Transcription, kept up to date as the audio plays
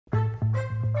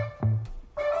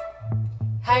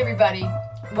Hi everybody,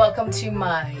 welcome to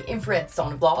my infrared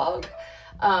sauna vlog.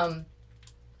 I've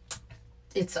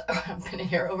been in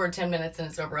here over 10 minutes and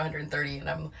it's over 130 and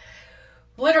I'm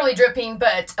literally dripping,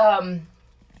 but and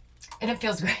it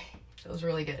feels great. It feels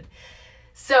really good.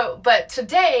 But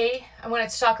today I wanted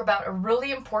to talk about a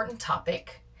really important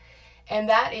topic, and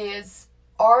that is,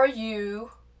 are you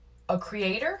a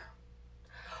creator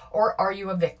or are you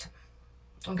a victim?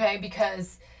 Okay,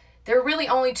 because there are really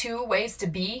only two ways to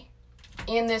be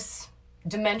in this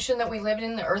dimension that we live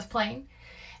in, the earth plane.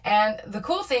 And the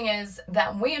cool thing is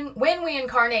that when we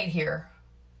incarnate here,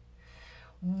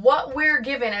 what we're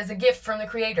given as a gift from the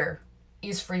Creator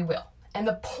is free will. And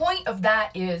the point of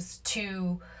that is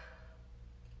to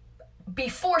be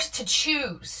forced to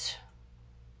choose,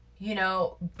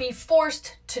 be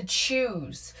forced to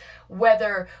choose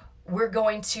whether we're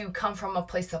going to come from a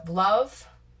place of love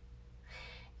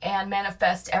and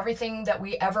manifest everything that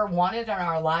we ever wanted in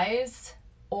our lives,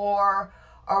 or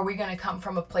are we going to come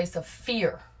from a place of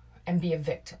fear and be a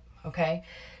victim? Okay,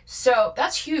 so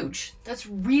that's huge. That's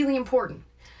really important,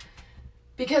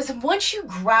 because once you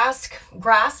grasp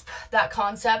that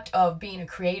concept of being a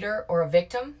creator or a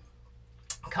victim,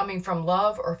 coming from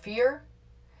love or fear,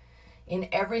 in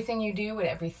everything you do and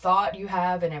every thought you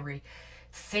have and every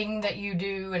thing that you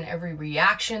do and every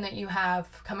reaction that you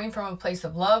have, coming from a place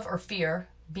of love or fear,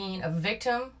 being a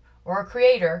victim or a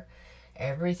creator,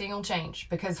 everything will change.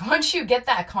 Because once you get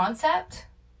that concept,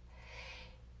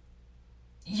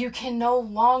 you can no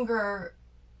longer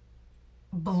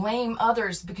blame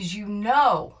others, because you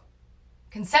know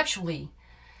conceptually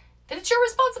that it's your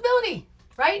responsibility,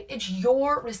 right? It's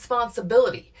your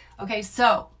responsibility. Okay,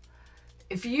 so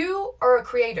if you are a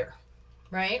creator,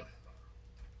 right,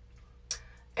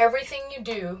 everything you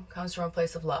do comes from a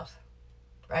place of love,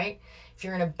 right? If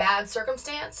you're in a bad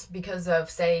circumstance because of,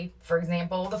 say, for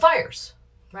example, the fires,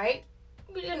 right?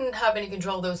 We didn't have any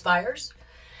control of those fires,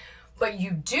 but you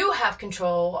do have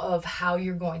control of how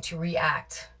you're going to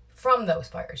react from those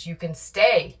fires. You can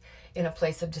stay in a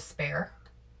place of despair.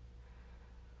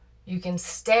 You can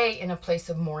stay in a place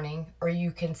of mourning, or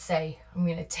you can say, I'm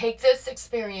going to take this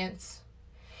experience,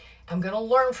 I'm going to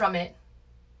learn from it,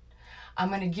 I'm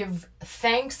going to give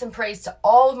thanks and praise to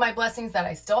all of my blessings that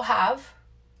I still have,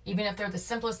 even if they're the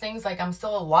simplest things, like I'm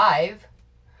still alive,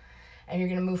 and you're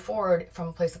going to move forward from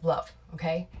a place of love,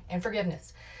 okay, and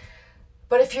forgiveness.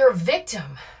 But if you're a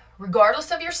victim, regardless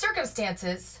of your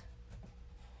circumstances,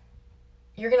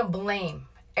 you're going to blame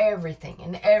everything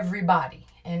and everybody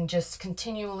and just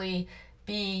continually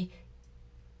be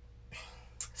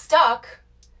stuck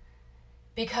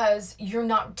because you're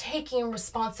not taking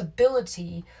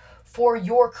responsibility for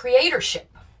your creatorship,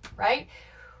 right?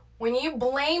 When you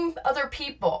blame other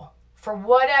people for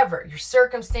whatever, your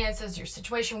circumstances, your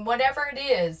situation, whatever it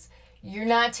is, you're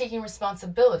not taking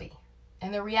responsibility.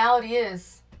 And the reality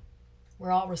is, we're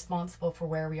all responsible for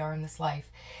where we are in this life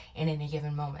in any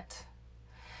given moment.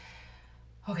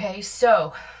 Okay,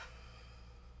 so,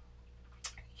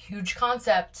 huge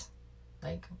concept,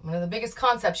 like one of the biggest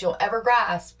concepts you'll ever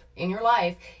grasp in your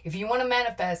life. If you want to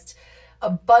manifest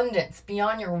abundance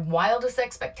beyond your wildest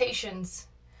expectations,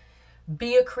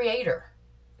 be a creator.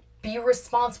 Be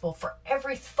responsible for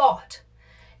every thought,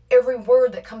 every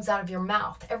word that comes out of your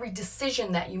mouth, every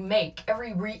decision that you make,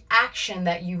 every reaction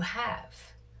that you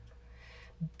have.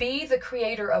 Be the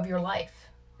creator of your life,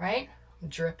 right? I'm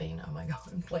dripping. Oh my God,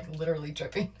 I'm like literally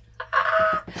dripping.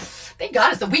 Thank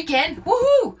God it's the weekend.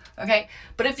 Woohoo! Okay,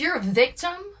 but if you're a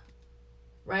victim,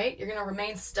 right, you're going to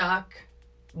remain stuck,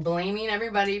 blaming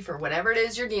everybody for whatever it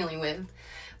is you're dealing with,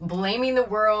 blaming the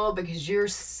world because you're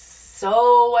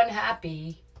so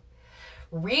unhappy.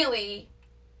 Really,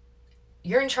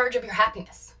 you're in charge of your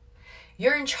happiness.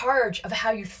 You're in charge of how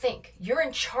you think. You're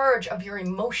in charge of your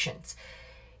emotions.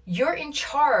 You're in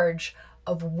charge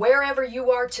of wherever you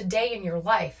are today in your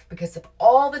life because of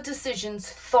all the decisions,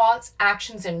 thoughts,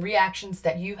 actions, and reactions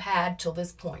that you've had till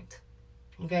this point.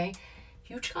 Okay?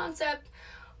 Huge concept.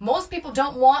 Most people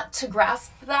don't want to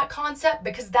grasp that concept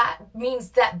because that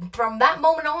means that from that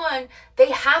moment on,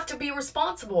 they have to be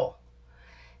responsible.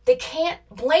 They can't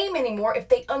blame anymore if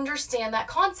they understand that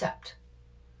concept.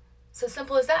 So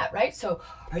simple as that, right? So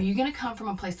are you going to come from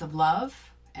a place of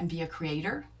love and be a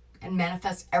creator and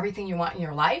manifest everything you want in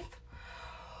your life?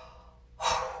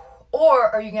 Or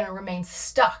are you going to remain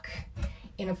stuck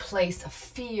in a place of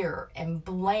fear and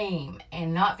blame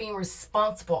and not being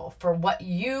responsible for what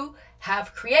you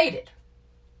have created?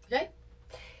 Okay?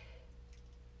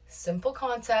 Simple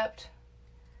concept.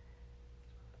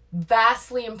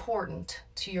 Vastly important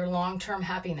to your long-term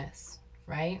happiness,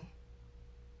 right?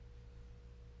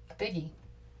 Biggie.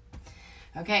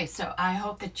 Okay, so I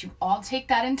hope that you all take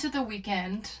that into the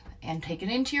weekend and take it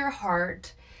into your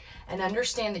heart and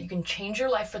understand that you can change your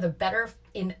life for the better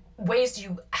in ways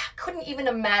you couldn't even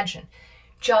imagine,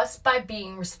 just by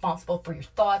being responsible for your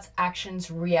thoughts,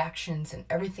 actions, reactions, and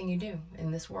everything you do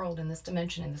in this world, in this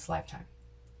dimension, in this lifetime.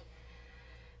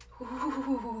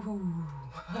 Ooh.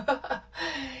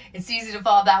 It's easy to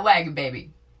fall off that wagon,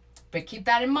 baby. But keep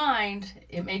that in mind.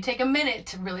 It may take a minute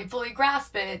to really fully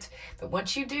grasp it, but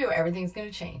once you do, everything's going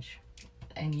to change.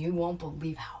 And you won't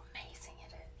believe how amazing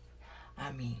it is.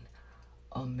 I mean,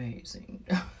 amazing.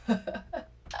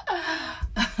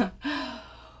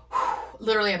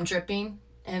 Literally, I'm dripping,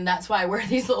 and that's why I wear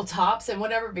these little tops and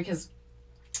whatever, because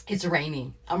it's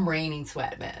raining. I'm raining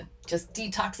sweat, man. Just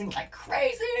detoxing like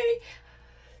crazy.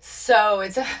 So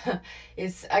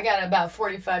I got about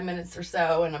 45 minutes or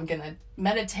so, and I'm going to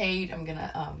meditate. I'm going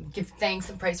to give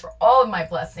thanks and praise for all of my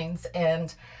blessings.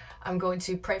 And I'm going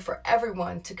to pray for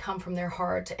everyone to come from their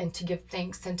heart and to give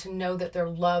thanks and to know that they're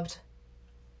loved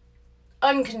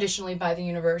unconditionally by the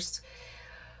universe,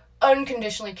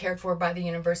 unconditionally cared for by the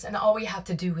universe. And all we have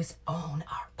to do is own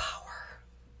our power.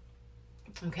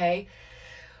 Okay?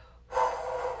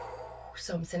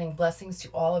 So I'm sending blessings to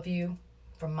all of you,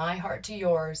 from my heart to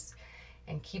yours,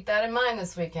 and keep that in mind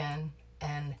this weekend.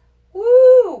 And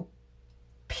woo!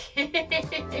 Peace.